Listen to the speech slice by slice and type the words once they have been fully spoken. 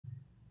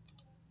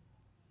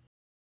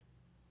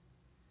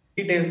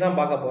Details தான்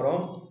பார்க்க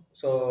போறோம்.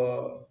 ஸோ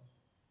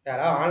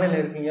யாராவது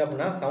ஆன்லைன்ல இருக்கீங்க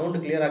அப்படின்னா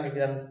சவுண்ட் கிளியரா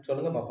கேக்குதான்னு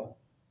சொல்லுங்க பார்ப்போம்.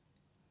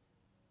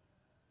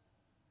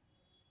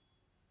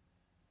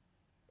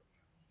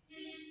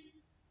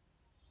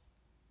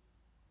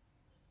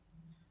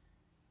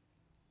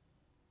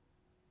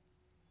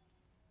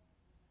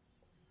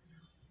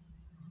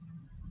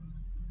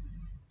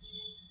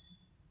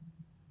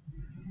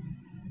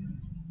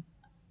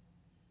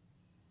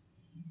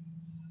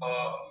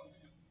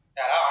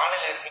 யாராவது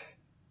ஆன்லைன்ல இருக்கீங்க?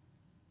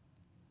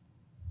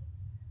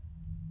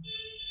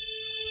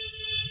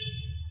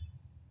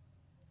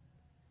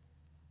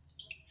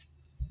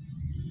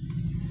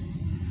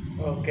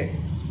 ஓகே,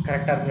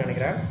 கரெக்டா இருக்குன்னு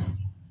நினைக்கிறேன்.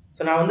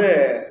 ஸோ நான் வந்து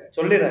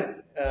சொல்லிடுறேன்.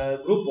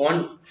 குரூப் 1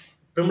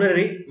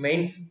 ப்ரிலிமினரி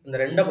மெயின்ஸ் இந்த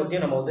ரெண்டை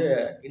பற்றியும் நம்ம வந்து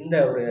இந்த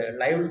ஒரு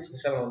லைவ்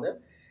செஷனில் வந்து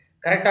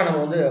கரெக்டாக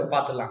நம்ம வந்து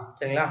பார்த்துடலாம்.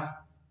 சரிங்களா?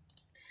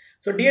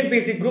 So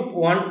TNPSC group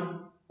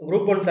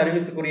one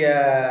சர்வீஸுக்குரிய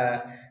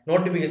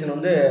notification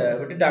வந்து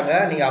விட்டுட்டாங்க.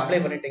 நீங்கள் அப்ளை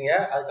பண்ணிட்டீங்க.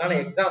 அதுக்கான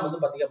எக்ஸாம் வந்து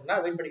பார்த்தீங்க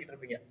அப்படின்னா வெயிட் பண்ணிக்கிட்டு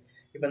இருப்பீங்க.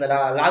 இப்போ இந்த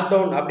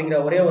லாக்டவுன் அப்படிங்கிற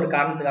ஒரே ஒரு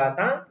காரணத்துக்காக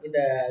தான் இந்த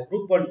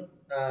குரூப் 1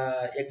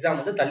 எக்ஸாம்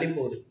வந்து தள்ளி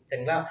போகுது.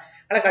 சரிங்களா?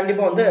 ஆனால்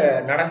கண்டிப்பாக வந்து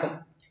நடக்கும்.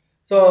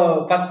 ஸோ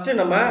ஃபர்ஸ்ட்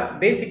நம்ம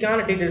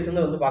பேசிக்கான டீட்டெயில்ஸ்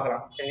வந்து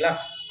பார்க்கலாம். சரிங்களா?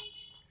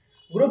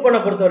 குரூப்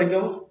 1 பொறுத்த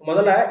வரைக்கும்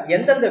முதல்ல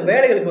எந்தெந்த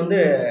வேலைகளுக்கு வந்து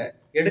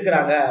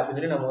எடுக்கிறாங்க அப்படின்னு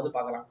சொல்லி நம்ம வந்து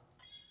பார்க்கலாம்.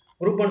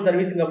 குரூப் 1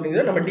 சர்வீஸிங்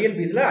அப்படிங்கிறது நம்ம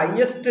டிஎன்பிஎஸ்சியில்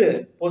ஹையஸ்ட்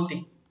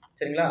போஸ்டிங்.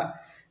 சரிங்களா?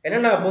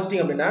 என்னென்ன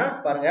போஸ்டிங் அப்படின்னா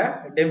பாருங்க,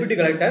 deputy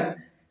collector,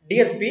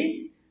 DSP,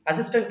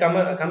 assistant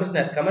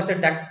commissioner commercial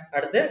tax,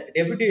 அடுத்து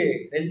டெபுட்டி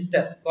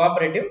ரெஜிஸ்டர்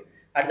கோஆபரேட்டிவ்,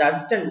 அடுத்து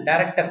assistant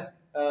director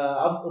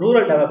of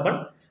rural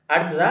development,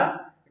 அடுத்ததா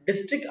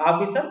district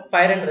officer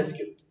fire and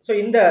rescue. So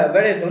இந்த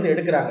வேலைகளுக்கு வந்து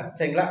எடுக்கிறாங்க.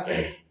 சரிங்களா?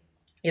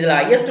 இதுல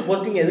ஹையஸ்ட்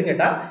போஸ்டிங் எதுன்னு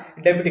கேட்டா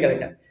deputy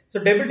collector. So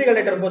deputy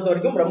collector பொறுத்த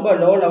வரைக்கும் ரொம்ப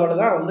லோ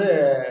லெவலில் தான் வந்து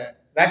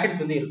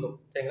வேக்கன்சி வந்து இருக்கும்.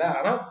 சரிங்களா?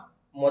 ஆனால்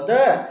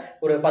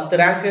ஒரு 10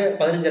 ரேங்க்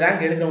 15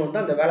 ரேங்க் எடுக்கிறவங்க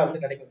தான் அந்த வேலை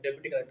வந்து கிடைக்கும்.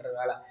 டெபுட்டி கலெக்டர்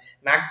வேலை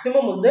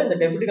மேக்சிமம் வந்து இந்த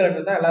டெபுட்டி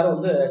கலெக்டர் தான் எல்லாரும்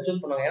வந்து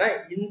சூஸ் பண்ணுவாங்க. ஏன்னா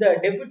இந்த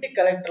டெபுட்டி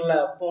கலெக்டர்ல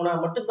போனா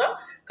மட்டும்தான்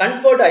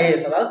கன்ஃபர்ட்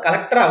ஐஏஎஸ், அதாவது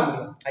கலெக்டர் ஆக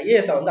முடியும்,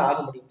 ஐஏஎஸ் வந்து ஆக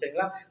முடியும்.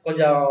 சரிங்களா?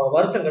 கொஞ்சம்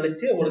வருஷம்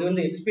கழிச்சு உங்களுக்கு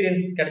வந்து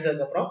எக்ஸ்பீரியன்ஸ்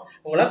கிடைச்சதுக்கு அப்புறம்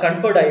உங்களை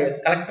கன்ஃபர்ட் ஐஏஎஸ்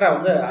கலெக்டரா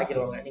வந்து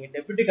ஆக்கிடுவாங்க. நீங்க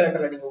டெபுட்டி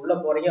கலெக்டர்ல நீங்க உள்ள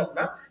போறீங்க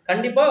அப்படின்னா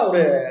கண்டிப்பா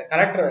ஒரு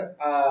கலெக்டர்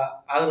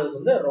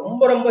ஆகுறதுக்கு வந்து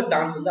ரொம்ப ரொம்ப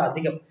சான்ஸ் வந்து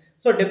அதிகம்.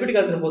 ஸோ டெபுட்டி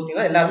கலெக்டர் போஸ்டிங்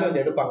தான் எல்லாருமே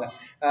வந்து எடுப்பாங்க.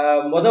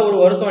 ஒரு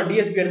வருஷம்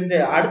டிஎஸ்பி எடுத்துட்டு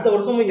அடுத்த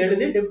வருஷமும்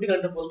எழுதி டெபுட்டி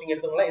கலெக்டர் போஸ்டிங்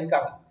எடுத்தவங்களாம்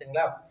இருக்காங்க.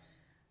 சரிங்களா?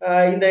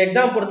 இந்த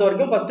எக்ஸாம் பொறுத்த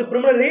வரைக்கும் ஃபர்ஸ்ட்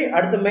ப்ரிலிமினரி,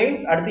 அடுத்து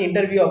மெயின்ஸ், அடுத்து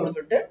இன்டர்வியூ அப்படின்னு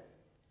சொல்லிட்டு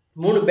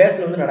 3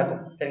 பேஸ்ல வந்து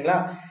நடக்கும். சரிங்களா?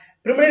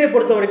 ப்ரிலிமினரி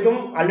பொறுத்த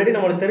வரைக்கும் ஆல்ரெடி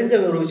நம்மளுக்கு தெரிஞ்ச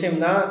ஒரு விஷயம்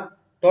தான்.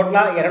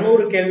 டோட்டலா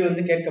 200 கேள்வி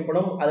வந்து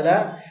கேட்கப்படும். அதுல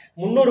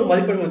 300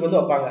 மதிப்பெண்களுக்கு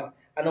வந்து வைப்பாங்க.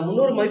 அந்த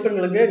 300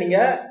 மதிப்பெண்களுக்கு நீங்க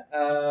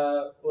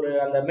ஒரு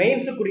அந்த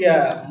மெயின்ஸுக்குரிய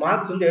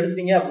மார்க்ஸ் வந்து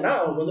எடுத்துட்டீங்க அப்படின்னா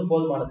அவங்களுக்கு வந்து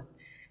போதுமானது.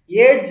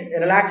 ஏஜ்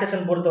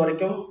ரிலாக்ஸேஷன் பொறுத்த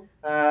வரைக்கும்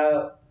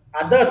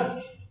அதர்ஸ்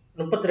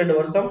 32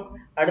 வருஷம்,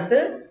 அடுத்து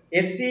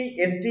எஸ்சி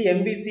எஸ்டி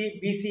எம்பிசி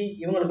பிசி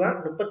இவங்களுக்குலாம்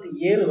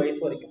 37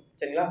 வயசு வரைக்கும்.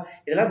 சரிங்களா?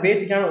 இதெல்லாம்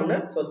பேசிக்கான ஒண்ணு.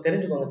 ஸோ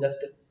தெரிஞ்சுக்கோங்க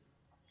ஜஸ்ட்.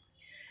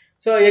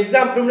 ஸோ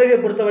எக்ஸாம்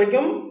ப்ரிலிமினரியை பொறுத்த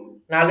வரைக்கும்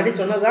நான் ஆல்ரெடி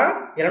சொன்னதான்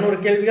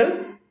 200 கேள்விகள்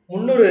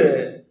 300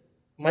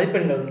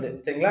 மதிப்பெண்கள் வந்து.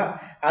 சரிங்களா?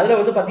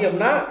 அதுல வந்து பாத்தீங்க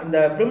அப்படின்னா இந்த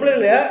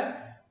ப்ரிலிமினரியில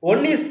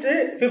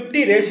 1:50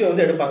 ரேஷியோ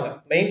வந்து எடுப்பாங்க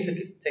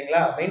மெயின்ஸுக்கு. சரிங்களா?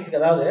 மெயின்ஸுக்கு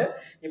அதாவது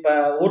இப்ப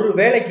ஒரு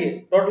வேலைக்கு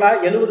டோட்டலா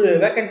 70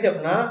 வேகன்சி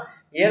அப்படின்னா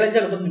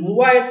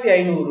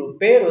 7,3500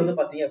 பேர் வந்து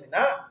பாத்தீங்க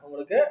அப்படின்னா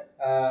உங்களுக்கு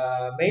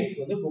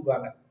மெயின்ஸ்க்கு வந்து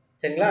கூப்பிடுவாங்க.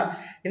 சரிங்களா?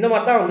 இந்த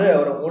மாதிரி தான் வந்து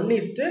வரும்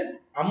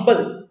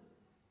 1:50.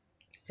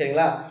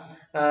 சரிங்களா?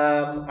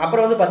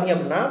 அப்புறம் வந்து பாத்தீங்க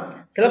அப்படின்னா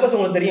சிலபஸ்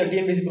உங்களுக்கு தெரியும்.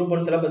 டிஎன்பிஎஸ்சி குரூப்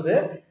 1 சிலபஸ்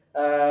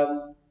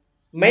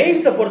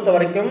மெயின்ஸை பொறுத்த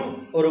வரைக்கும்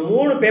ஒரு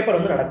 3 பேப்பர்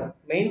வந்து நடக்கும்.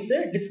 மெயின்ஸ்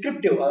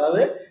டிஸ்கிரிப்டிவ்,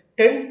 அதாவது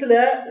 10th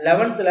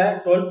 11th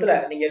 12th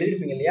நீங்க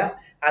எழுதிருப்பீங்க இல்லையா,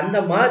 அந்த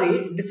மாதிரி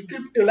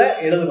டிஸ்கிரிப்டிவ்ல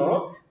எழுதணும்.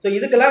 ஸோ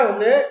இதுக்கெல்லாம்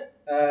வந்து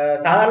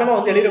சாதாரணமா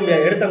வந்து எழுத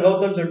முடியாது. எடுத்த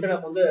கௌத்தம்னு சொல்லிட்டு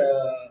நம்ம வந்து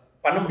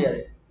பண்ண முடியாது.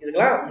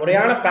 இதுக்கெல்லாம்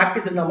முறையான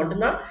பிராக்டிஸ் இருந்தால்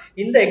மட்டும்தான்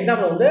இந்த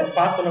எக்ஸாம்ல வந்து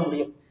பாஸ் பண்ண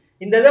முடியும்.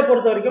 இந்த இதை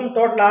பொறுத்த வரைக்கும்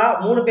டோட்டலா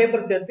 3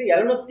 பேப்பர் சேர்த்து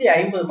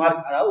 750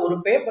 மார்க், அதாவது ஒரு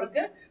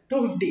பேப்பருக்கு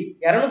 250,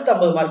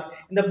 250 மார்க்.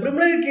 இந்த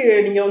ப்ரிலிமினரிக்கு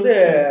நீங்க வந்து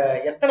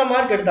எத்தனை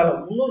மார்க்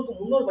எடுத்தாலும் 300க்கு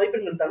 300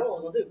 மதிப்பெண் எடுத்தாலும்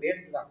வந்து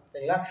வேஸ்ட் தான்.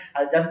 சரிங்களா?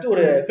 அது ஜஸ்ட்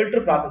ஒரு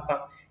ஃபில்டர் ப்ராசஸ்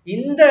தான்.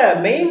 இந்த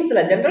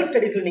மெயின்ஸ்ல ஜெனரல்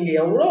ஸ்டடீஸ்ல நீங்க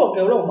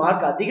எவ்வளவு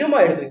மார்க் அதிகமா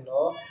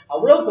எடுக்கிறீங்களோ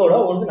அவ்வளவுக்கு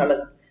எவ்வளவு உங்களுக்கு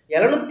நல்லது.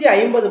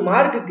 750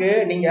 மார்க்குக்கு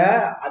நீங்க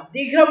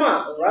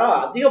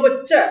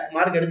அதிகபட்ச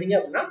மார்க் எடுத்தீங்க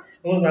அப்படின்னா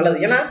உங்களுக்கு நல்லது.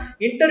 ஏன்னா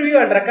இன்டர்வியூ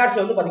அண்ட்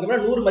ரெக்கார்ட்ஸ்ல வந்து பாத்தீங்கன்னா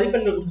 100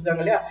 மதிப்பெண்கள்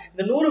கொடுத்துருக்காங்க இல்லையா,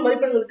 இந்த 100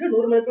 மதிப்பெண்களுக்கு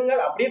 100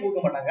 மதிப்பெண்கள் அப்படியே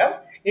கொடுக்க மாட்டாங்க.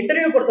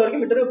 இன்டர்வியூ பொறுத்த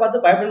வரைக்கும் இன்டர்வியூ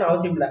பார்த்து பயப்படணும்னு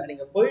அவசியம் இல்லை.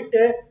 நீங்க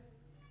போயிட்டு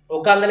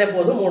உட்கார்ந்தாலே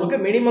போதும், உங்களுக்கு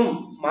மினிமம்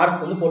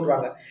மார்க்ஸ் வந்து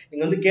போட்டுருவாங்க.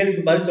 நீங்க வந்து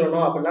கேள்விக்கு பதில்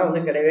சொல்லணும் அப்படின்னா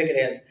வந்து கிடையவே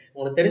கிடையாது.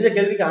 உங்களுக்கு தெரிஞ்ச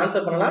கேள்விக்கு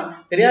ஆன்சர் பண்ணலாம்,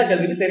 தெரியாத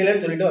கேள்விக்கு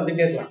தெரியலன்னு சொல்லிட்டு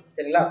வந்துட்டே இருக்கலாம்.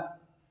 சரிங்களா?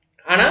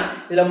 ஆனா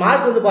இதுல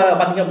மார்க் வந்து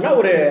பாத்தீங்க அப்படின்னா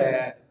ஒரு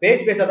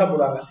பேஸா தான்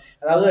போடுவாங்க.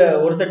 அதாவது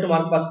ஒரு செட்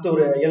மார்க் ஃபர்ஸ்ட்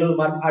ஒரு 70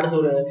 மார்க், அடுத்து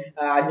ஒரு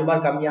 5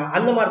 மார்க் கம்மியா,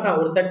 அந்த மாதிரி தான்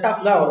ஒரு செட்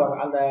ஆஃப் தான் வருவாங்க.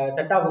 அந்த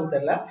செட் ஆஃப் வந்து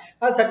தெரியல,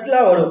 அது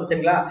செட்லாம் வரும்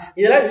சரிங்களா.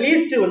 இதெல்லாம்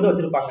லீஸ்ட் வந்து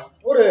வச்சிருப்பாங்க.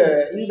 ஒரு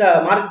இந்த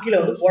மார்க் கீழே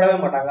வந்து போடவே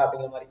மாட்டாங்க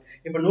அப்படிங்கிற மாதிரி.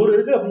 இப்ப 100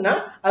 இருக்கு அப்படின்னா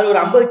அது ஒரு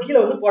 50 கீழே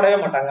வந்து போடவே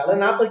மாட்டாங்க,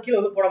 அதாவது 40 கீழே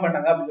வந்து போட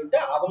மாட்டாங்க அப்படின்னு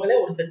சொல்லிட்டு அவங்களே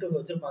ஒரு செட்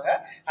வந்து வச்சிருப்பாங்க.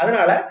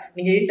 அதனால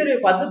நீங்க இன்டர்வியூ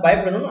பார்த்து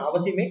பயப்படணும்னு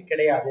அவசியமே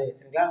கிடையாது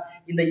சரிங்களா.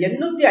 இந்த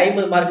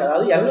 850 மார்க்,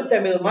 அதாவது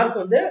 750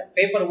 மார்க் வந்து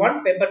பேப்பர் 1,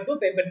 பேப்பர் 2,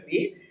 பேப்பர்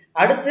 3,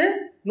 அடுத்து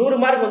 100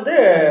 மார்க் வந்து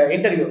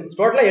இன்டர்வியூ,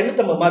 டோட்டலா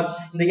 850 மார்க்.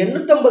 இந்த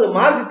 850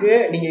 மார்க்குக்கு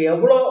நீங்க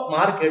எவ்வளவு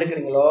மார்க்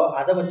எடுக்கிறீங்களோ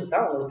அதை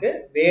வச்சுதான் உங்களுக்கு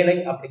வேலை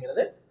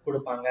அப்படிங்கிறது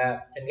கொடுப்பாங்க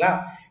சரிங்களா.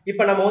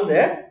 இப்ப நம்ம வந்து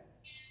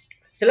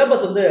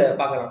சிலபஸ் வந்து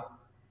பார்க்கலாம்,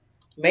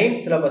 main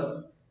syllabus.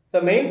 So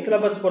main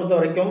syllabus பொறுத்த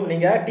வரைக்கும்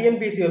நீங்க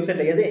டிஎன்பிஎஸ்சி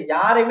வெப்சைட்ல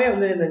யாரையுமே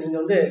வந்து நீங்க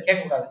வந்து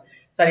கேட்கக்கூடாது,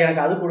 சார்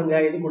எனக்கு அது கொடுங்க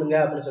இது கொடுங்க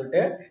அப்படின்னு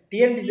சொல்லிட்டு.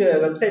 டிஎன்பிஎஸ்சி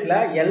வெப்சைட்ல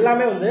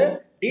எல்லாமே வந்து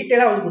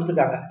டீட்டெயிலா வந்து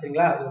கொடுத்துருக்காங்க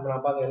சரிங்களா. இது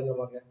நான் பாருங்க எழுதுங்க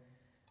பாருங்க.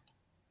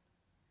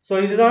 ஸோ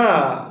இதுதான்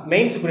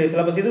மெயின்ஸுக்குரிய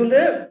சிலபஸ், இது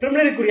வந்து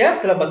ப்ரிலிமினரிக்குரிய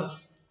சிலபஸ்.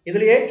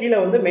 இதுலயே கீழே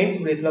வந்து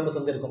மெயின்ஸுக்குரிய சிலபஸ்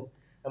வந்து இருக்கும்,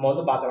 நம்ம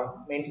வந்து பார்க்கலாம்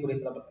மெயின்ஸுக்குரிய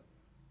சிலபஸ்.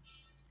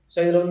 ஸோ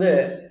இதுல வந்து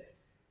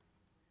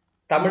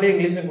தமிழ்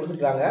இங்கிலீஷ்ல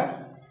கொடுத்துருக்காங்க.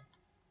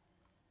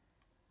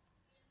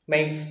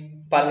 மெயின்ஸ்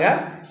பாருங்க,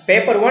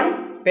 பேப்பர் 1,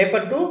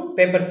 பேப்பர் 2,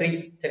 பேப்பர் 3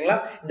 சரிங்களா.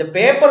 இந்த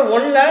பேப்பர்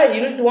 1ல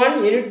யூனிட் 1,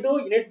 யூனிட் 2,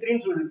 யூனிட் 3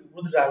 சொல்லி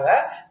கொடுத்துட்டாங்க.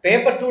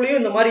 பேப்பர் 2லயும்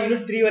இந்த மாதிரி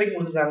யூனிட் 3 வரைக்கும்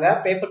கொடுத்துட்டாங்க.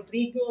 பேப்பர்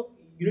 3க்கும்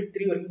யூனிட்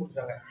 3 வரைக்கும்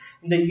கொடுத்துட்டாங்க.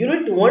 இந்த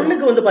யூனிட்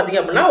 1க்கு வந்து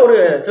பாத்தீங்க அப்படின்னா ஒரு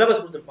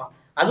சிலபஸ் கொடுத்துருப்பான்,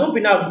 அதுவும்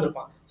பின்னால்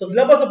கொடுத்துருப்பான். ஸோ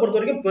சிலபஸை பொறுத்த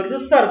வரைக்கும்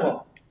பெருசா இருக்கும்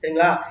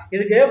சரிங்களா.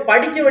 இதுக்கு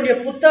படிக்க வேண்டிய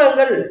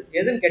புத்தகங்கள்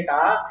எதுன்னு கேட்டா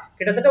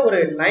கிட்டத்தட்ட ஒரு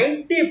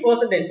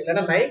 90%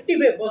 இல்லைன்னா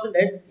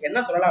 95%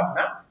 என்ன சொல்லலாம்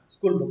அப்படின்னா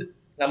ஸ்கூல் புக்.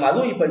 நம்ம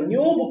அதுவும் இப்ப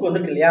நியூ புக்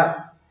வந்துருக்கு இல்லையா,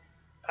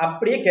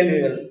 அப்படியே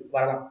கேள்விகள்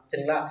வரலாம்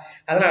சரிங்களா.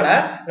 அதனால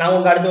நான்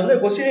உங்களுக்கு அடுத்து வந்து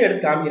கொஸ்டின்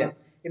எடுத்து காமிக்கிறேன்.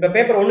 இப்ப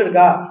பேப்பர் 1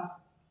 இருக்கா,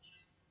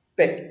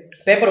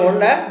 paper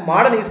 1ல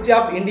modern history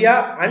of India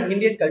and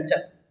Indian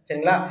culture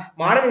சரிங்களா.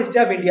 மாடர்ன் ஹிஸ்டரி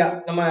ஆஃப் இந்தியா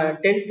நம்ம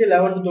 10th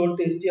 11th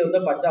 12th ஹிஸ்டரி வந்து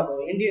படிச்சா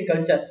போதும். இந்தியன்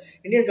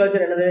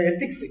கல்ச்சர் என்னது,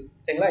 எத்திக்ஸ்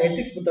சரிங்களா.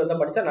 எத்திக்ஸ் புத்தகத்தை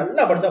படிச்சா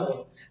நல்லா படிச்சா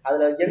போதும்.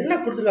 அதுல என்ன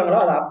கொடுத்துருக்காங்களோ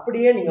அதை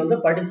அப்படியே நீங்க வந்து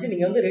படிச்சு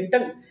நீங்க வந்து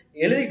ரிட்டன்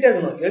எழுதிக்கிட்டே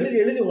இருக்கணும்.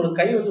 எழுதி உங்களுக்கு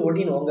கை வந்து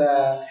ஒட்டிணும், உங்க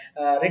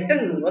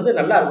ரிட்டன் வந்து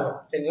நல்லா இருக்கணும்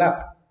சரிங்களா.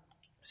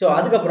 ஸோ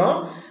அதுக்கப்புறம்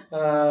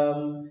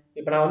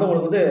இப்போ நான் வந்து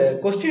உங்களுக்கு வந்து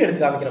கொஸ்டின்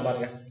எடுத்து காமிக்கிறேன்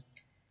பாருங்க.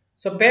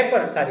 ஸோ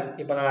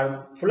இப்போ நான்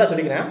ஃபுல்லா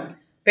சொல்லிக்கிறேன்.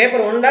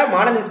 Paper 1ல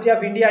modern history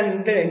of India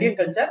and Indian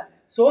culture,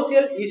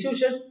 social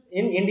issues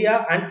in India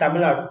and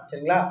Tamil Nadu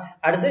சரிங்களா.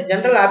 அடுத்து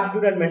general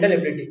aptitude and mental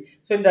ability.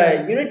 So இந்த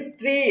யூனிட்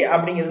 3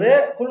 அப்படிங்கிறது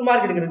ஃபுல்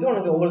மார்க் எடுக்கிறதுக்கு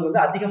உங்களுக்கு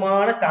வந்து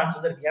அதிகமான சான்ஸ்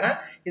வந்து இருக்கு. ஏன்னா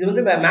இது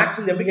வந்து மேக்ஸ்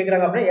வந்து எப்படி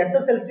கேட்கறாங்க அப்படின்னா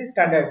எஸ்எஸ்எல்சி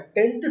ஸ்டாண்டர்ட்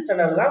 10th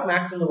ஸ்டாண்டர்ட் தான்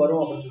மேக்ஸ் வந்து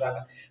வரும் அப்படின்னு சொல்றாங்க.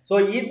 ஸோ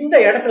இந்த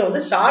இடத்துல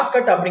வந்து ஷார்ட்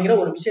கட் அப்படிங்கிற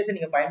ஒரு விஷயத்தை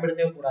நீங்க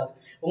பயன்படுத்தவே கூடாது.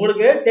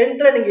 உங்களுக்கு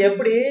 10th நீங்க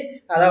எப்படி,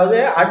 அதாவது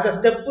அடுத்த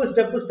ஸ்டெப்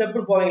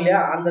போவீங்க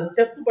இல்லையா, அந்த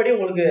ஸ்டெப் படி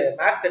உங்களுக்கு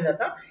மேக்ஸ் தெரிஞ்சா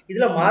தான்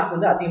இதுல மார்க்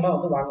வந்து அதிகமா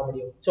வந்து வாங்க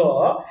முடியும். ஸோ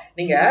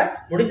நீங்க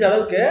முடிஞ்ச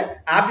அளவுக்கு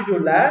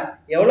ஆப்டிடியூட்ல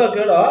எவ்வளவுக்கு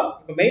எவ்வளோ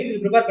இப்போ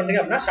மெயின்ஸ்க்கு ப்ரிப்பேர் பண்றீங்க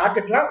அப்படின்னா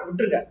ஷார்ட்கட்லாம்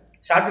விட்டுருங்க.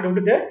 ஷார்ட்கட்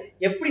விட்டுட்டு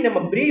எப்படி நம்ம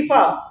பிரீஃபா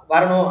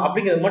வரணும்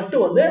அப்படிங்கிறது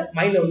மட்டும் வந்து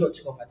மைண்ட்ல வந்து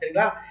வச்சுக்கோங்க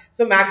சரிங்களா.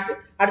 So maths.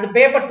 அடுத்து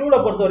பேப்பர் 2ல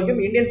பொறுத்த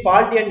வரைக்கும் Indian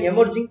polity and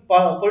emerging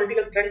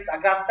political trends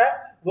across the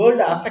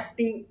world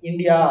affecting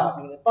India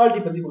அப்படிங்கிற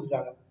பாலிட்டி பத்தி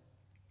கொடுத்துருக்காங்க.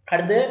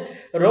 அடுத்து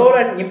role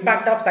and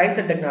impact of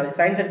science and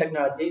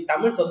technology,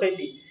 Tamil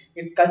society,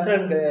 it's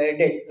cultural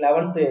heritage,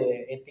 11th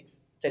ethics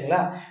சரிங்களா.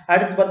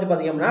 அடுத்து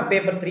பாத்தீங்கன்னா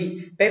paper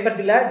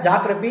 3ல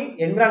geography,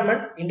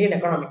 environment, Indian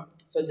economy.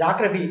 So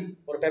geography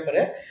ஒரு paper.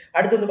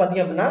 அடுத்து வந்து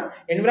பாத்தீங்க அப்படின்னா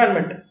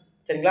என்விரான்மெண்ட்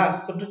சரிங்களா,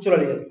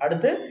 சுற்றுச்சூழலியல்.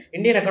 அடுத்து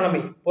இந்தியன்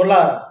எக்கானமி,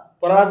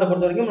 பொருளாதாரத்தை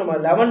பொறுத்த வரைக்கும் நம்ம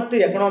 11th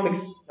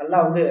எக்கனாமிக்ஸ் நல்லா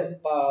வந்து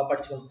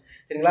படிச்சுக்கணும்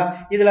சரிங்களா.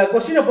 இதுல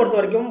கொஸ்டினை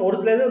பொறுத்த வரைக்கும் ஒரு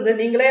சில இது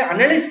வந்து நீங்களே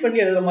அனலைஸ்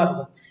பண்ணி எழுதுற மாதிரி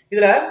இருக்கும்.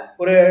 இதுல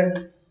ஒரு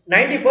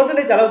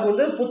 90% அளவுக்கு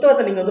வந்து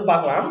புத்தகத்தை நீங்க வந்து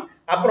பார்க்கலாம்.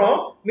 அப்புறம்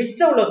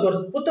மிச்சம் உள்ள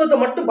சோர்ஸ் புத்தகத்தை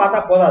மட்டும் பார்த்தா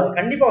போதாது,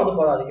 கண்டிப்பா வந்து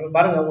போதாது. இப்ப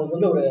பாருங்க, உங்களுக்கு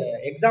வந்து ஒரு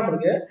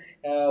எக்ஸாம்பிளுக்கு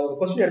ஒரு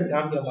கொஸ்டின் எடுத்து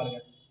காமிக்கிறேன் பாருங்க,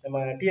 நம்ம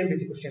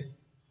டிஎன்பிஎஸ்சி கொஸ்டின்.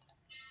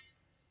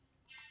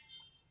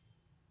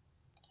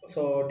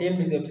 ஸோ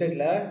டிஎன்பிஎஸ்சி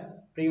வெப்சைட்ல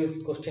ப்ரீவியஸ்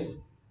கொஸ்டின்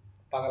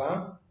பார்க்கலாம்.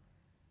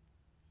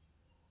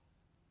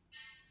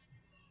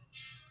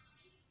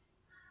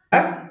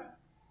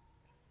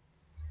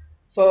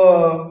 So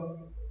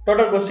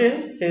total question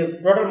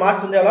total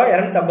marks வந்து எவ்வளோ,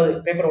 250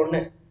 பேப்பர் 1.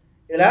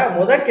 இதுல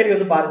முதல் கேள்வி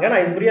வந்து பாருங்க,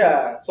 நான் இதுக்குரிய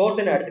சோர்ஸ்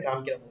நான் எடுத்து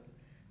காமிக்கிறேன்.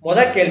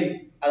 முதல் கேள்வி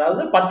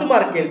அதாவது 10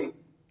 மார்க் கேள்வி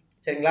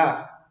சரிங்களா,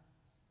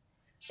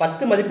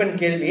 10 மதிப்பெண்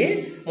கேள்வி.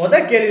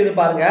 முதல் கேள்வி வந்து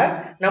பாருங்க,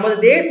 நமது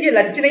தேசிய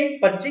லட்சணை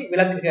பற்றி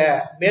விளக்குக,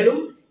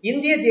 மேலும்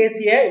இந்திய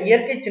தேசிய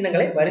இயற்கை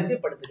சின்னங்களை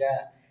வரிசைப்படுத்துக.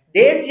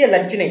 தேசிய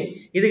லட்சணை,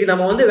 இதுக்கு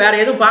நம்ம வந்து வேற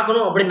எதுவும்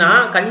பார்க்கணும் அப்படின்னா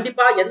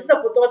கண்டிப்பா எந்த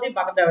புத்தகத்தையும்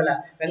பார்க்க தேவையில்ல.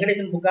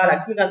 வெங்கடேசன் புக்கா,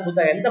 லட்சுமிகாந்த்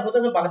புத்தகம், எந்த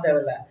புத்தகத்தையும் பார்க்க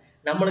தேவையில்ல.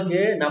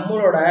 நம்மளுக்கு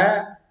நம்மளோட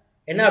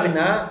என்ன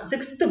அப்படின்னா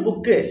சிக்ஸ்த்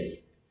புக்கு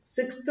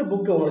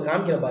உங்களுக்கு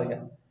காமிக்கிற பாருங்க.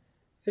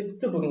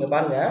 சிக்ஸ்த் புக் இங்க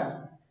பாருங்க,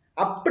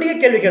 அப்படியே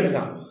கேள்வி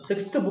கேட்டிருக்கான்.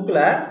 சிக்ஸ்த் புக்ல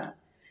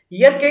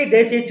இயற்கை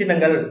தேசிய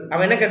சின்னங்கள்.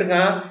 அவன் என்ன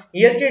கேட்டிருக்கான்,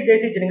 இயற்கை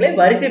தேசிய சின்னங்களை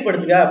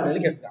வரிசைப்படுத்துக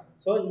அப்படின்னு கேட்டிருக்கான்.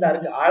 சோ இந்த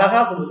இருக்கு அழகா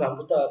கொடுத்துருக்கான்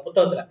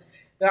புத்தகத்துல.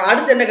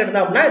 அடுத்து என்ன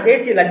கேட்டிருந்தான் அப்படின்னா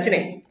தேசிய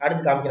லட்சணை.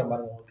 அடுத்து காமிக்கிறேன்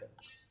பாருங்க உங்களுக்கு.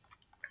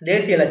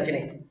 தேசிய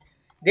லட்சணை.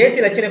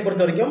 தேசிய லட்சணை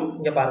பொறுத்த வரைக்கும்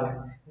இங்க பாருங்க,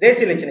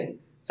 தேசிய லட்சணை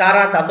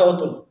சாரா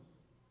தசவத்துன்.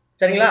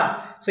 சரிங்களா?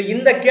 சோ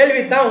இந்த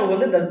கேள்வி தான் உங்களுக்கு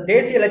வந்து இந்த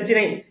தேசிய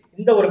லட்சணை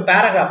இந்த ஒரு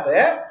பேராகிராஃப்.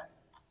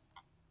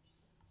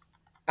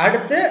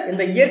 அடுத்து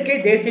இந்த இயற்கை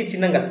தேசிய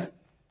சின்னங்கள்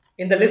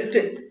இந்த லிஸ்ட்,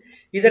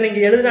 இதை நீங்க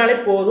எழுதினாலே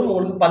போதும்,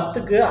 உங்களுக்கு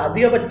 10க்கு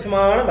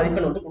அதிகபட்சமான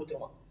மதிப்பெண் வந்து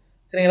கொடுத்துருவான்.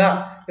 சரிங்களா?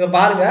 இப்ப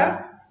பாருங்க,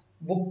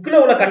 புக்ல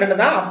உள்ள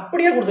கண்டென்ட் தான்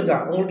அப்படியே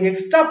கொடுத்துருக்காங்க. உங்களுக்கு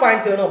எக்ஸ்ட்ரா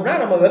பாயிண்ட்ஸ் வேணும் அப்படின்னா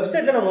நம்ம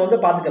வெப்சைட்ல நம்ம வந்து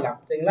பாத்துக்கலாம்.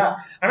 சரிங்களா?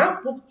 ஆனா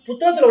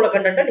புத்தகத்துல உள்ள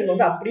கண்டென்ட்டை நீங்க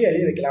வந்து அப்படியே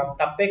எழுதி வைக்கலாம்,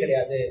 தப்பே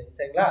கிடையாது.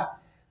 சரிங்களா?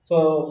 சோ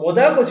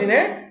முதல்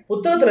கொஸ்டினே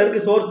புத்தகத்துல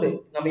இருக்கு சோர்ஸ்,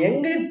 நம்ம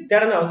எங்கேயும்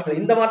தேடணும் அவசியம்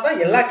இல்லை. இந்த மாதிரி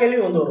தான் எல்லா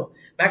கேள்வியும் வந்து வரும்.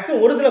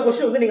 மேக்ஸிமம் ஒரு சில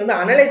கொஸ்டின் வந்து நீங்க வந்து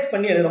அனலைஸ்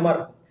பண்ணி எழுதுற மாதிரி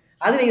இருக்கும்.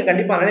 அது நீங்க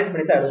கண்டிப்பா அனலைஸ்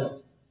பண்ணி தான் எழுதணும்.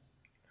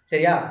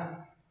 சரியா?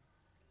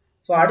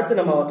 சோ அடுத்து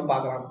நம்ம வந்து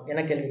பார்க்கலாம்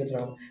என்ன கேள்வி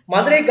கேட்கிறாங்க.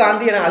 மதுரை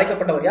காந்தி என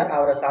அழைக்கப்பட்டவர் யார்?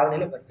 அவரை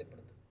சாதனையில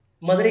வரிசைப்படுத்து.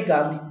 மதுரை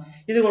காந்தி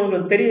இது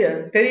உங்களுக்கு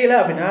தெரியல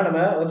அப்படின்னா நம்ம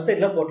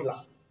வெப்சைட்ல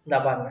போட்டுலாம். இந்த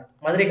பாருங்க,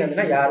 மதுரை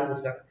காந்தினா யாருன்னு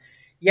கொடுத்துருக்காங்க.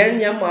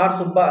 NMR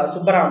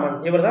சுப்பராமன்,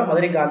 இவர் தான்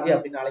மதுரை காந்தி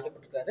அப்படின்னு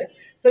அழைக்கப்பட்டிருக்காரு.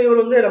 ஸோ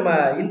இவர் வந்து நம்ம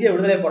இந்திய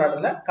விடுதலை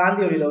போராட்டத்துல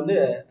காந்தி வழியில வந்து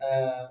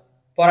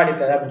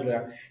போராடிருக்காரு அப்படின்னு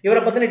சொல்றாங்க.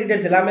 இவரை பத்தின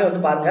டீடைல்ஸ் எல்லாமே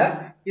வந்து பாருங்க,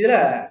 இதுல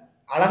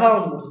அழகா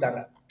வந்து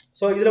கொடுத்துட்டாங்க.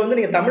 ஸோ இதுல வந்து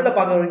நீங்க தமிழ்ல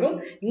பார்க்குற வரைக்கும்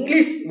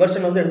இங்கிலீஷ்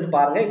வெர்ஷன் வந்து எடுத்து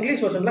பாருங்க.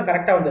 இங்கிலீஷ் வெர்ஷன் தான்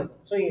கரெக்டா வந்து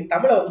இருக்கும். ஸோ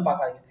தமிழை வந்து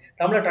பார்க்காதீங்க,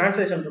 தமிழ்ல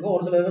டிரான்ஸ்லேஷன் இருக்கும்,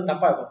 ஒரு சில வந்து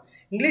தப்பா இருக்கும்.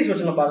 இங்கிலீஷ்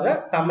வெர்ஷன்ல பாருங்க,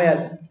 செம்மையா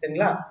இருக்கும்.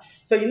 சரிங்களா?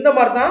 ஸோ இந்த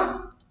மாதிரி தான்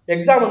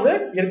எக்ஸாம் வந்து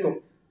இருக்கும்.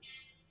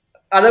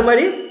 அதே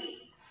மாதிரி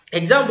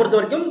எக்ஸாம் பொறுத்த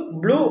வரைக்கும்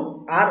ப்ளூ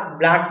ஆர்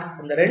பிளாக்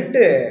இந்த ரெண்டு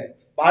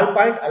பால்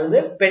பாயிண்ட் அல்லது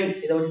பென்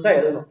இதை வச்சு தான்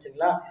எழுதணும்.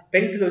 சரிங்களா?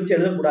 பென்சில் வச்சு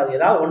எழுதக்கூடாது,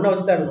 ஏதாவது ஒன்றை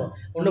வச்சு தான் எழுதணும்.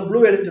 ஒன்று ப்ளூ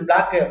எழுத்து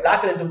பிளாக்,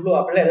 பிளாக் எழுத்து ப்ளூ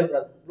அப்படிலாம்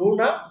எழுதக்கூடாது.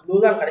 ப்ளூனா ப்ளூ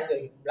தான் கடைசி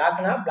வரைக்கும்,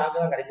 பிளாக்னா பிளாக்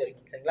தான் கடைசி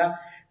வரைக்கும். சரிங்களா?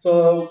 ஸோ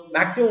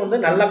மேக்ஸிமம் வந்து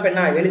நல்ல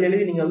பெண்ணா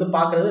எழுதி நீங்க வந்து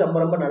பாக்குறது ரொம்ப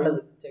ரொம்ப நல்லது.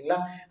 சரிங்களா?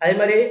 அதே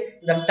மாதிரி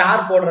இந்த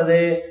ஸ்டார் போடுறது,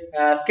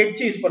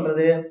 ஸ்கெட்ச் யூஸ்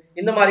பண்றது,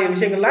 இந்த மாதிரி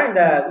விஷயங்கள்லாம்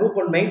இந்த குரூப்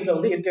 1 மெயின்ஸ்ல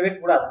வந்து இருக்கவே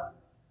கூடாது.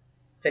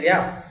 சரியா?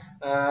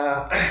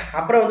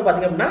 அப்புறம் வந்து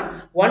பாத்தீங்க அப்படின்னா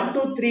 1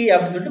 2 3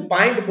 அப்படின்னு சொல்லிட்டு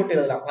பாயிண்ட் போட்டு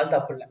எழுதலாம், அது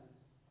தப்பு இல்லை.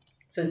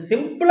 ஸோ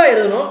சிம்பிளா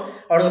எழுதணும்,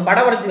 அவனுக்கு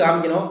படம் வரைச்சு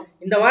காமிக்கணும்.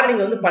 இந்த மாதிரி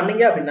நீங்க வந்து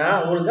பண்ணீங்க அப்படின்னா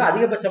உங்களுக்கு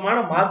அதிகபட்சமான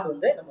மார்க்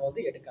வந்து நம்ம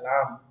வந்து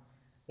எடுக்கலாம்.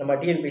 நம்ம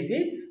டிஎன்பிஎஸ்சி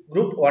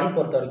குரூப் 1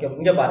 பொறுத்த வரைக்கும்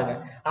இங்க பாருங்க,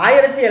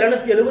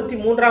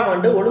 1773ஆம்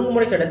ஆண்டு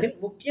ஒழுங்குமுறை சட்டத்தின்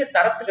முக்கிய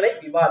சரத்துக்களை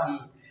விவாதி.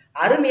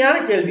 அருமையான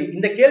கேள்வி.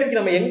 இந்த கேள்விக்கு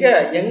நம்ம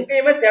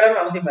எங்கேயுமே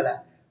தேடணும் அவசியம் இல்லை.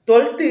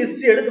 12th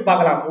ஹிஸ்டரி எடுத்து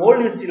பார்க்கலாம்,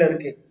 ஓல்டு ஹிஸ்டரியில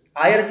இருக்கு.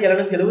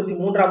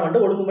 1773ஆம்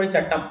ஆண்டு ஒழுங்குமுறை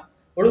சட்டம்,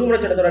 ஒழுங்குமுறை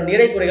சட்டத்தோட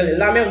நிறை குறைகள்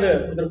எல்லாமே வந்து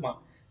கொடுத்துருப்பான்.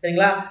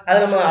 சரிங்களா? அதை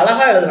நம்ம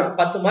அழகா எழுதலாம்.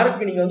 10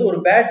 மார்க்கு நீங்க வந்து ஒரு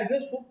பேட்சுக்கு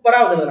சூப்பரா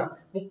வந்து எழுதலாம்.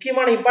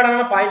 முக்கியமான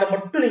இம்பார்ட்டன்டான பாயிண்ட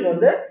மட்டும் நீங்க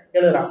வந்து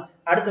எழுதலாம்.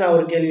 அடுத்து நான்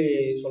ஒரு கேள்வி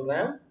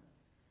சொல்றேன்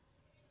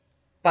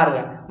பாருங்க.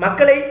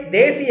 மக்களை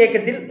தேசிய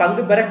இயக்கத்தில்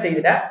பங்கு பெற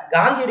செய்திட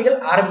காந்தியடிகள்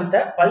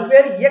ஆரம்பித்த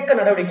பல்வேறு இயக்க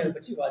நடவடிக்கைகள்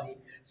பற்றி விவாதி.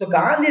 சோ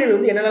காந்தியடிகள்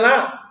வந்து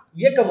என்னென்னலாம்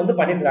இயக்கம் வந்து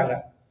பண்ணிருக்காங்க.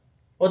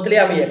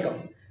 ஒத்துழையாமை இயக்கம்,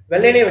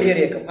 வெள்ளையனே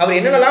வெளியேறு இயக்கம், அவர்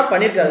என்னென்னலாம்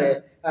பண்ணிருக்காரு,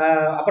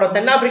 அப்புறம்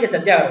தென்னாப்பிரிக்க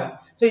சத்தியாகிரகம்.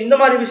 சோ இந்த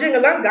மாதிரி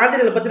விஷயங்கள்லாம்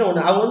காந்தியடிகளை பத்தின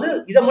ஒண்ணு. அவங்க வந்து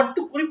இதை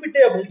மட்டும் குறிப்பிட்டு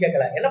அப்படின்னு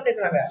கேட்கல, என்ன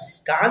பண்ணிருக்காங்க,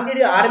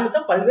 காந்தியடி ஆரம்பித்த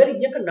பல்வேறு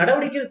இயக்க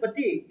நடவடிக்கைகள்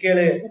பத்தி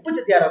கேளு, உப்பு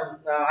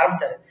சத்தியாகிரகம்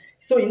ஆரம்பிச்சாரு.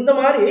 சோ இந்த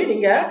மாதிரி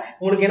நீங்க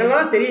உங்களுக்கு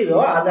என்னெல்லாம்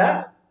தெரியுதோ அதை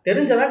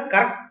தெரிஞ்சதை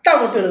கரெக்டா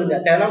மட்டும் எழுதுங்க,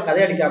 தேவையில்லாம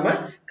கதை அடிக்காம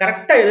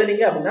கரெக்டா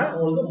எழுதுனீங்க அப்படின்னா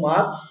உங்களுக்கு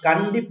மார்க்ஸ்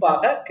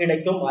கண்டிப்பாக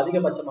கிடைக்கும்,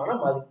 அதிகபட்சமான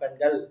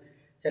மதிப்பெண்கள்.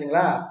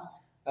 சரிங்களா?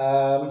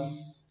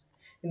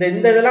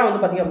 இந்த இதெல்லாம்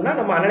வந்து பாத்தீங்க அப்படின்னா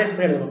நம்ம அனலைஸ்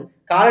பண்ணி எழுதணும்.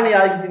 காலனி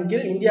ஆதிக்கத்தின்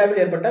கீழ்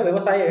இந்தியாவில் ஏற்பட்ட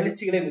விவசாய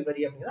எழுச்சிகளை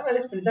விவரி அப்படின்னா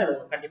அனலைஸ் பண்ணி தான்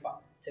எழுதணும் கண்டிப்பா.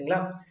 சரிங்களா?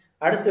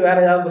 அடுத்து வேற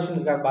ஏதாவது கொஸ்டின்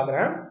இருக்கான்னு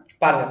பாக்குறேன்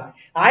பாருங்க.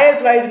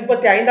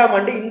 1935ஆம்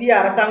ஆண்டு இந்திய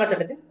அரசாங்க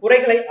சட்டத்தின்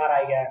குறைகளை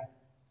ஆராய்க.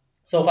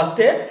 சோ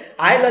ஃபர்ஸ்ட்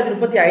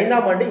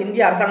 1935ஆம் ஆண்டு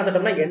இந்திய அரசாங்க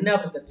சட்டம்னா என்ன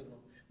அப்படின்னு தெரிஞ்சுக்கணும்.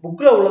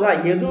 புக்ல உள்ளதான்,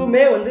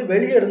 எதுவுமே வந்து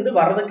வெளியே இருந்து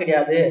வர்றது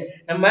கிடையாது,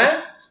 நம்ம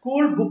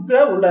ஸ்கூல் புக்ல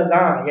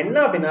உள்ளதுதான். என்ன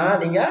அப்படின்னா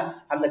நீங்க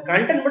அந்த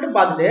கண்டென்ட் மட்டும்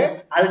பார்த்துட்டு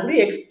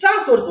அதுக்குரிய எக்ஸ்ட்ரா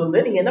சோர்ஸ்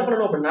வந்து நீங்க என்ன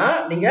பண்ணணும் அப்படின்னா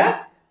நீங்க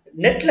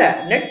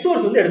நெட்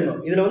சோர்ஸ் வந்து எடுக்கணும்.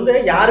 இதுல வந்து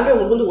யாருமே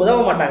உங்களுக்கு வந்து உதவ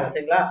மாட்டாங்க.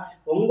 சரிங்களா?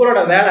 உங்களோட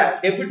வேலை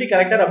டெபுட்டி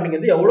கலெக்டர்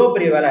அப்படிங்கிறது எவ்வளவு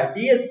பெரிய வேலை,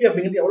 டிஎஸ்பி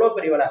அப்படிங்கிறது எவ்வளவு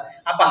பெரிய வேலை.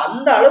 அப்ப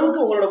அந்த அளவுக்கு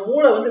உங்களோட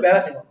மூளை வந்து வேலை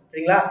செய்யணும்.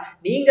 சரிங்களா?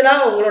 நீங்களா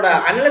உங்களோட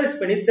அனலைஸ்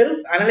பண்ணி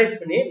செல்ஃப் அனலைஸ்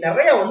பண்ணி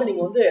நிறைய வந்து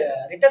நீங்க வந்து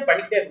ரிட்டர்ன்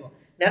பண்ணிக்கிட்டே இருக்கணும்,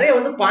 நிறைய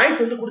வந்து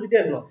பாயிண்ட்ஸ் வந்து கொடுத்துட்டே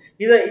இருக்கணும்.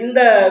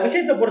 இந்த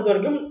விஷயத்தை பொறுத்த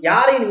வரைக்கும்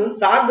யாரையும் நீங்க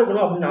வந்து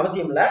சார்ந்துக்கணும் அப்படின்னு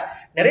அவசியம் இல்லை.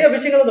 நிறைய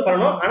விஷயங்கள் வந்து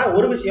பண்ணணும். ஆனா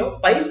ஒரு விஷயம்,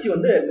 பயிற்சி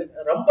வந்து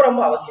ரொம்ப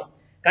ரொம்ப அவசியம்.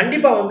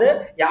 கண்டிப்பா வந்து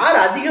யார்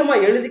அதிகமா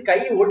எழுதி கை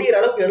ஒடிகிற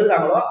அளவுக்கு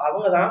எழுதுறாங்களோ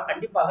அவங்க தான்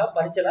கண்டிப்பாக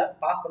பரீட்சையில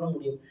பாஸ் பண்ண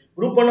முடியும்.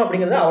 குரூப் 1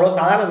 அப்படிங்கிறது அவ்வளவு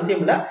சாதாரண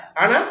விஷயம் இல்லை.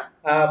 ஆனா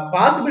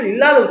பாசிபிள்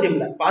இல்லாத விஷயம்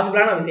இல்லை,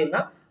 பாசிபிளான விஷயம்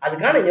தான்.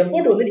 அதுக்கான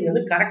எஃபோர்ட் வந்து நீங்க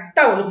வந்து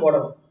கரெக்டா வந்து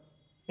போடணும்.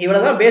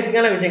 இவ்வளவுதான்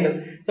பேசிக்கான விஷயங்கள்.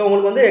 சோ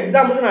உங்களுக்கு வந்து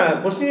எக்ஸாம் வந்து நான்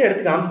கொஸ்டின்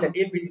எடுத்து காமிச்சிட்டேன்,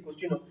 டிஎன்பிஎஸ்சி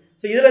கொஸ்டினும்.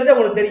 சோ இதுல இருந்து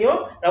உங்களுக்கு தெரியும்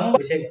ரொம்ப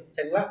விஷயங்கள்.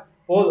 சரிங்களா?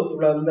 போதும்,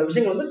 இவ்வளவு இந்த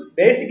விஷயங்கள் வந்து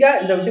பேசிக்கா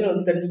இந்த விஷயங்கள்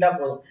வந்து தெரிஞ்சுட்டா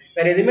போதும்,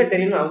 வேற எதுவுமே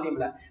தெரியணும்னு அவசியம்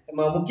இல்லை.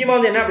 முக்கியமா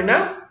வந்து என்ன அப்படின்னா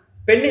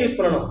பென் யூஸ்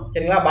பண்ணணும்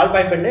சரிங்களா. பால்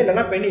பாயிண்ட் பென்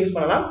இல்லைன்னா பென் யூஸ்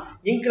பண்ணலாம்.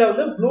 இங்க்ல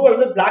வந்து ப்ளூ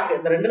அல்லது பிளாக்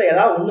இந்த ரெண்டுல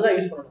ஏதாவது ஒன்று தான்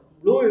யூஸ் பண்ணணும்.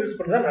 ப்ளூ யூஸ்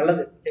பண்ணுறது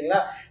நல்லது சரிங்களா.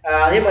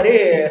 அதே மாதிரி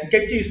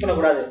ஸ்கெட்ச் யூஸ்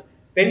பண்ணக்கூடாது,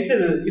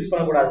 பென்சில் யூஸ்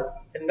பண்ணக்கூடாது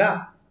சரிங்களா.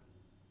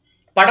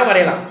 படம்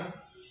வரையலாம்,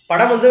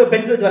 படம் வந்து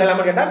பென்சில் வச்சு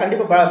வரையலாமான்னு கேட்டால்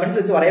கண்டிப்பாக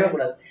பென்சில் வச்சு வரையவே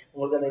கூடாது.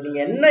 உங்களுக்கு அந்த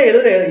நீங்கள் என்ன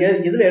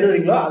எதில்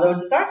எழுதுறீங்களோ அதை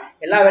வச்சு தான்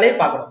எல்லா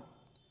வேலையும் பார்க்கணும்.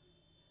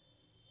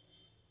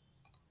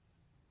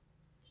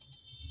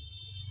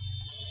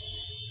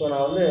 ஸோ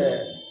நான் வந்து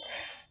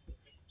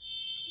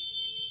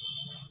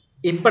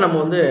இப்போ நம்ம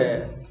வந்து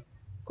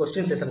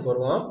கொஸ்டின் செஷனுக்கு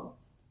வருவோம்.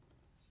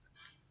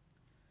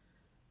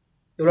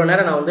 இவ்வளோ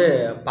நேரம் நான் வந்து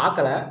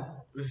பார்க்கல.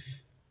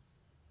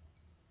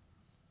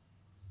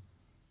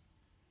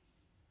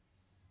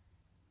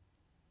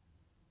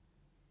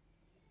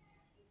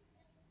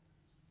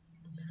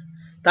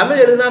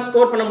 தமிழ் எழுதுனா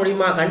ஸ்கோர் பண்ண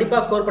முடியுமா? கண்டிப்பா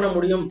ஸ்கோர் பண்ண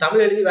முடியும்.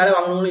 தமிழ் எழுதி வேலை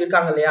வாங்கணும்னு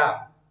இருக்காங்க இல்லையா.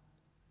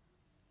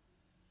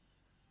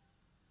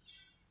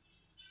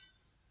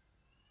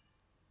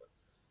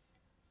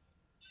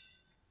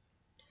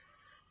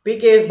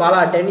 PKS Bala,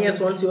 10 years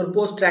once your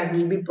post rank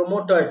will be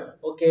promoted.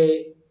 Okay.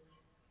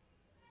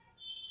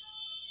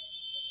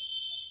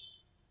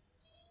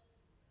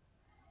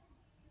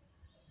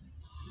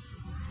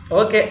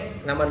 Okay,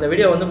 நம்ம அந்த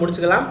வீடியோ வந்து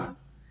முடிச்சுக்கலாம்.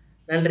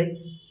 நன்றி.